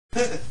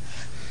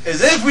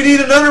As if we need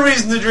another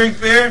reason to drink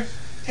beer,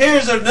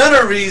 here's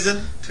another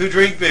reason to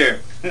drink beer.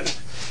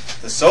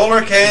 The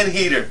solar can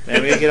heater.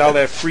 And we get all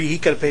that free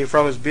heat got to pay for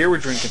all this beer we're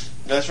drinking.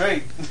 That's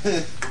right.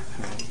 Look,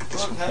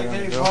 how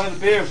can you find the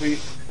beer if we...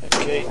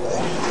 Okay. Okay,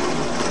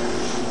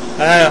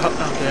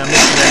 I'm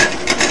mixing that.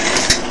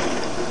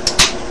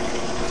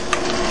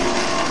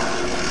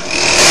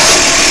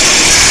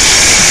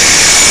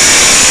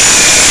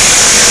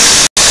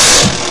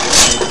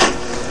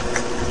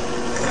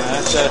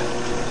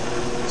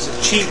 It's a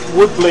cheap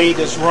wood blade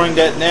that's running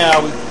that now.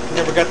 We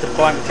never got the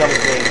bimetallic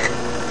blade.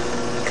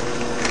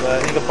 I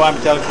think the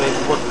bimetallic blade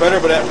would work better,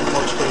 but that one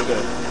works pretty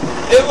good.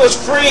 It was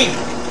free!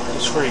 It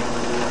was free.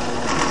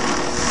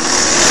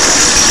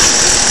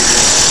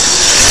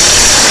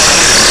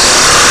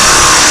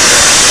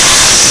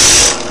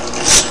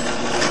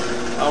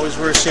 Always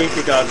wear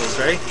safety goggles,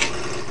 right?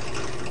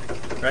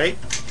 Right?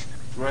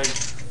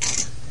 Right.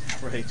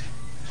 Right.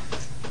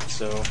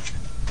 So,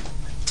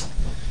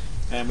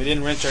 and we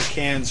didn't rinse our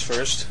cans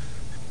first,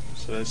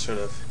 so that sort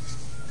of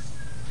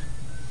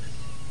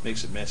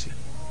makes it messy.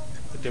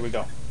 But there we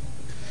go.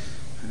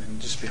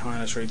 And just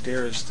behind us right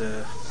there is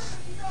the,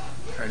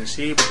 hard to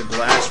see, but the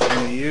glass we're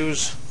going to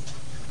use.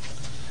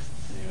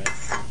 Anyway.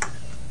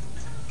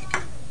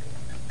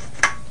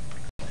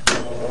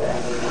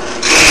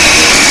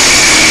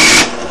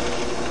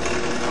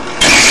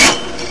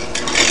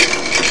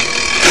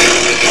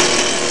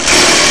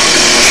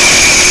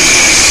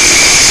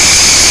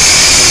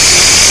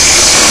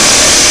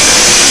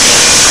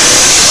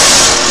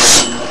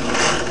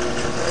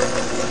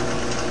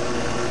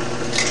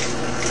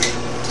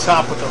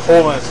 Top with the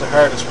hole in it's the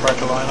hardest part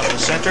to line up the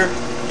center.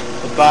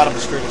 The bottom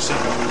is pretty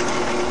simple.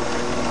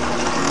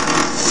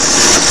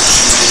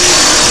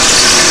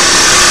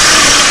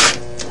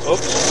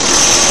 Oops.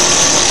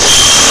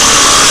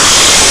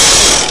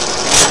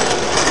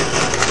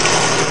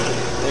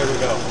 There we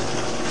go.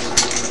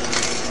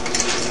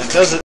 That does it.